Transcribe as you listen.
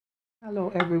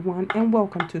Hello everyone and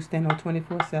welcome to STENO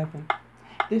 24/7.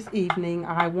 This evening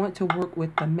I want to work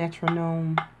with the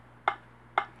metronome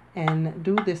and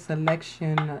do this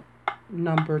selection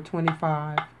number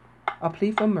 25, a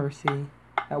plea for mercy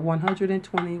at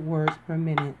 120 words per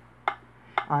minute.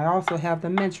 I also have the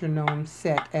metronome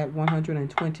set at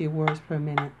 120 words per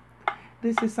minute.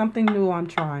 This is something new I'm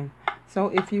trying, so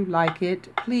if you like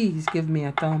it, please give me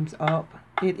a thumbs up.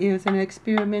 It is an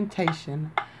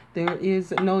experimentation. There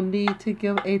is no need to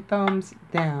give a thumbs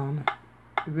down.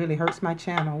 It really hurts my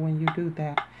channel when you do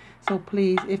that. So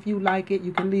please, if you like it,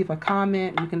 you can leave a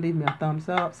comment. You can leave me a thumbs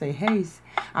up. Say, hey,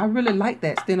 I really like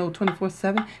that STENO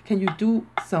 24/7. Can you do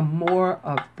some more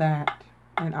of that?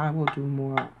 And I will do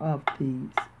more of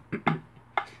these.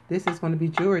 This is going to be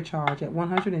jury charge at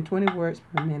 120 words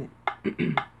per minute.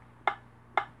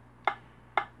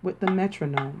 With the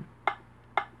metronome.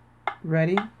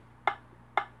 Ready?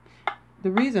 The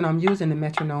reason I'm using the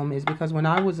metronome is because when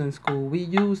I was in school, we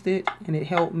used it and it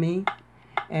helped me.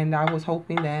 And I was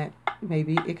hoping that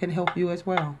maybe it can help you as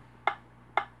well.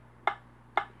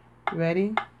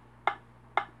 Ready?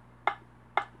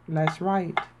 Let's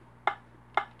write.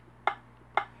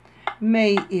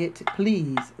 May it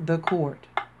please the court,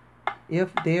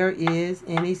 if there is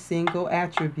any single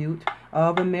attribute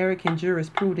of American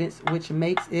jurisprudence which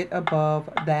makes it above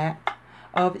that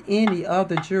of any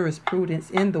other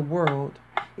jurisprudence in the world,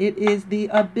 it is the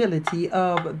ability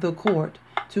of the court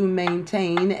to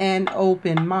maintain an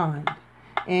open mind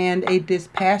and a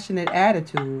dispassionate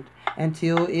attitude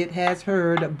until it has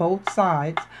heard both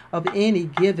sides of any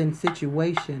given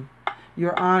situation.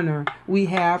 Your Honor, we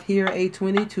have here a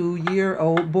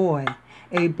 22-year-old boy,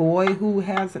 a boy who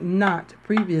has not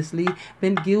previously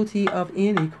been guilty of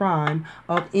any crime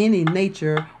of any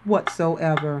nature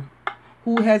whatsoever,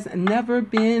 who has never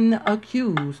been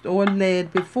accused or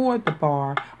led before the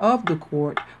bar of the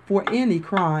court for any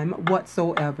crime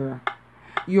whatsoever.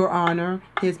 Your Honor,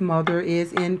 his mother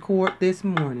is in court this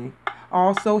morning,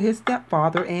 also his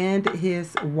stepfather and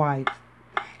his wife.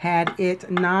 Had it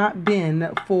not been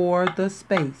for the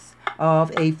space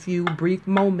of a few brief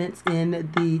moments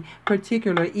in the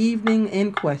particular evening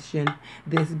in question,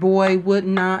 this boy would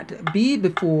not be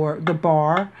before the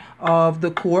bar of the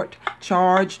court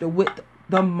charged with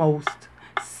the most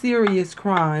serious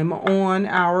crime on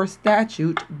our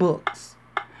statute books,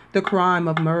 the crime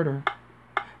of murder.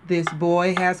 This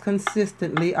boy has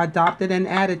consistently adopted an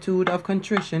attitude of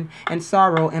contrition and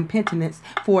sorrow and penitence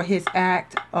for his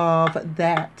act of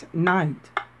that night.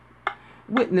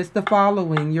 Witness the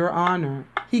following, Your Honor.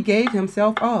 He gave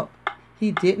himself up.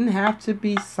 He didn't have to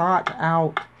be sought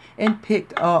out and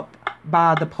picked up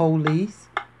by the police.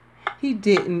 He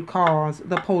didn't cause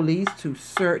the police to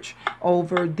search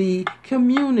over the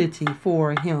community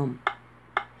for him.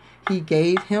 He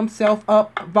gave himself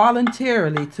up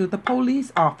voluntarily to the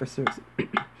police officers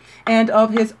and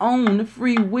of his own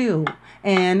free will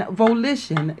and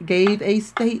volition gave a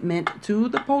statement to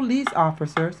the police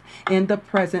officers in the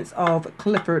presence of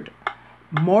Clifford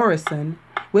Morrison,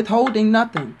 withholding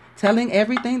nothing, telling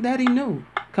everything that he knew,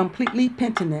 completely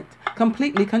penitent,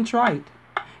 completely contrite.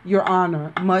 Your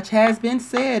Honor, much has been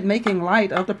said making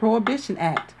light of the Prohibition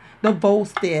Act, the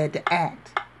Volstead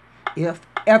Act. If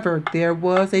ever there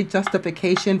was a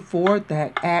justification for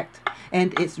that act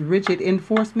and its rigid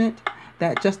enforcement,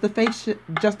 that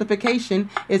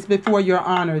justification is before Your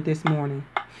Honor this morning.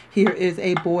 Here is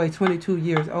a boy 22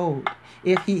 years old.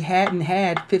 If he hadn't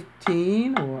had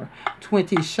 15 or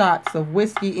 20 shots of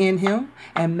whiskey in him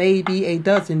and maybe a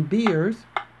dozen beers,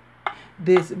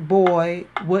 this boy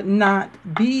would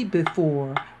not be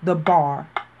before the bar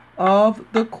of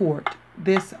the court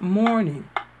this morning.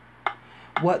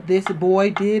 What this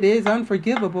boy did is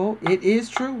unforgivable. It is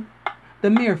true. The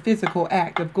mere physical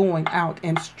act of going out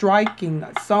and striking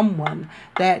someone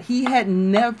that he had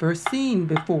never seen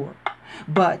before.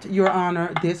 But, Your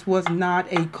Honor, this was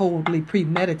not a coldly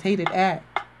premeditated act.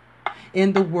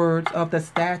 In the words of the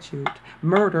statute,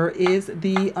 murder is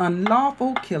the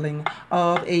unlawful killing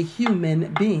of a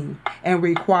human being and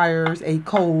requires a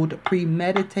cold,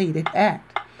 premeditated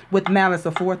act with malice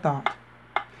aforethought.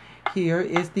 Here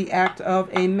is the act of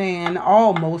a man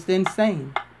almost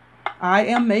insane. I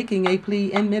am making a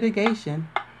plea in mitigation,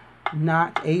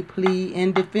 not a plea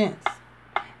in defense.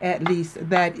 At least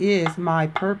that is my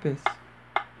purpose.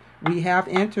 We have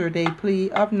entered a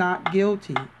plea of not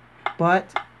guilty,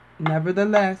 but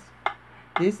nevertheless,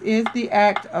 this is the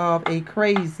act of a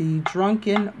crazy,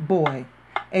 drunken boy,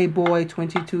 a boy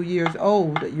 22 years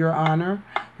old, Your Honor,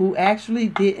 who actually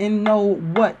didn't know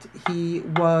what he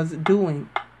was doing.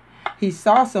 He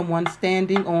saw someone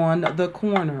standing on the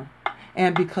corner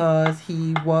and because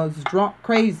he was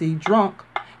crazy drunk,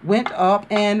 went up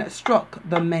and struck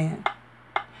the man.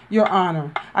 Your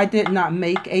Honor, I did not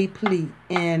make a plea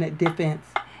in defense,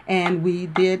 and we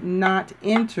did not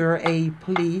enter a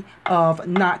plea of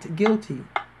not guilty.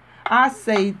 I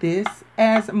say this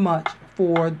as much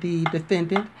for the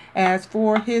defendant as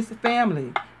for his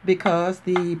family, because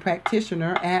the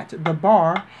practitioner at the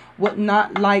bar would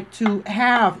not like to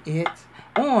have it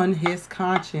on his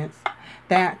conscience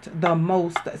that the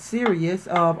most serious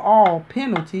of all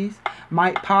penalties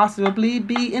might possibly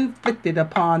be inflicted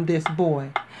upon this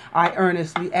boy. I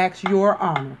earnestly ask Your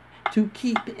Honor to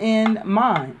keep in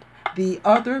mind the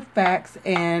other facts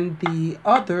and the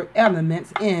other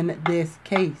elements in this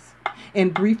case.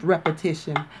 In brief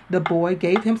repetition, the boy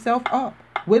gave himself up,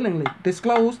 willingly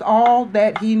disclosed all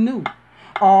that he knew.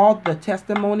 All the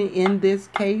testimony in this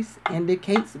case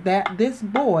indicates that this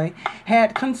boy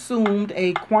had consumed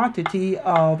a quantity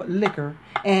of liquor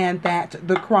and that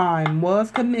the crime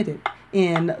was committed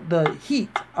in the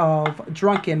heat of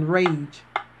drunken rage.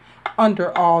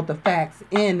 Under all the facts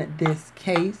in this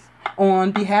case,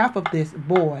 on behalf of this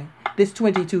boy, this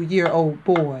 22-year-old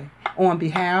boy, on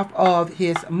behalf of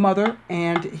his mother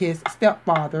and his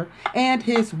stepfather and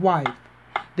his wife,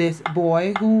 this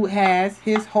boy who has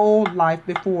his whole life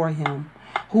before him,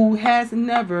 who has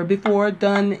never before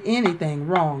done anything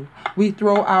wrong, we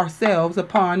throw ourselves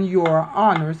upon Your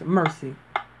Honor's mercy.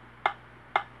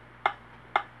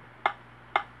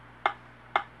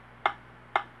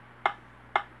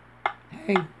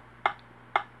 Hey,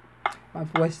 my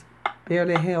voice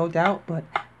barely held out, but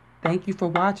thank you for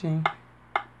watching,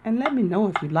 and let me know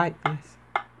if you like this.